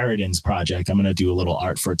is Sheridan's project. I'm going to do a little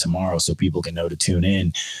art for it tomorrow so people can know to tune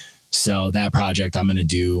in. So that project I'm going to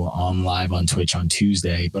do on live on Twitch on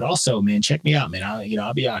Tuesday. But also, man, check me out, man.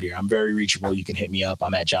 I'll be out here. I'm very reachable. You can hit me up.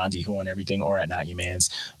 I'm at John D. Who on everything, or at Not Your Man's.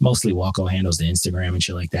 Mostly Walko handles the Instagram and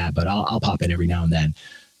shit like that, but I'll pop it every now and then.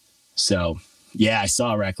 So yeah, I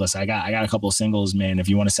saw Reckless. I got a couple of singles, man. If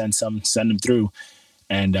you want to send some, send them through.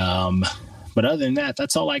 And but other than that,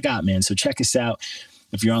 that's all I got, man. So check us out.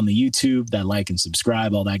 If you're on the YouTube, that like and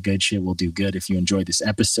subscribe, all that good shit will do good if you enjoyed this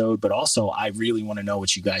episode. But also, I really want to know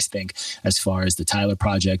what you guys think as far as the Tyler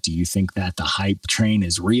project. Do you think that the hype train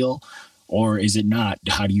is real, or is it not?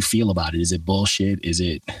 How do you feel about it? Is it bullshit? Does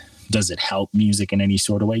it help music in any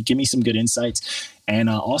sort of way? Give me some good insights. And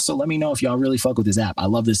also let me know if y'all really fuck with this app. I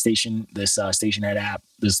love this Stationhead app.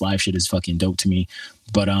 This live shit is fucking dope to me.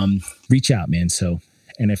 But reach out, man. So,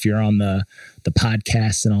 and if you're on the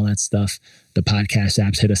podcasts and all that stuff, the podcast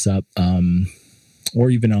apps, hit us up. Or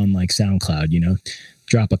even on like SoundCloud,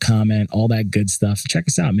 drop a comment, all that good stuff. Check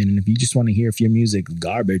us out, man. And if you just want to hear if your music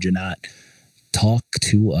garbage or not, talk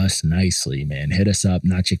to us nicely, man. Hit us up,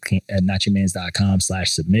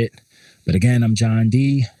 notyourmans.com/submit. But again, I'm John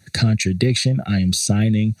D. Contradiction. I am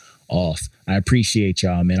signing off. I appreciate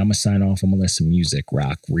y'all, man. I'm going to sign off. I'm going to let some music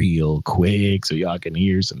rock real quick so y'all can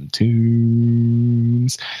hear some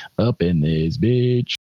tunes up in this bitch.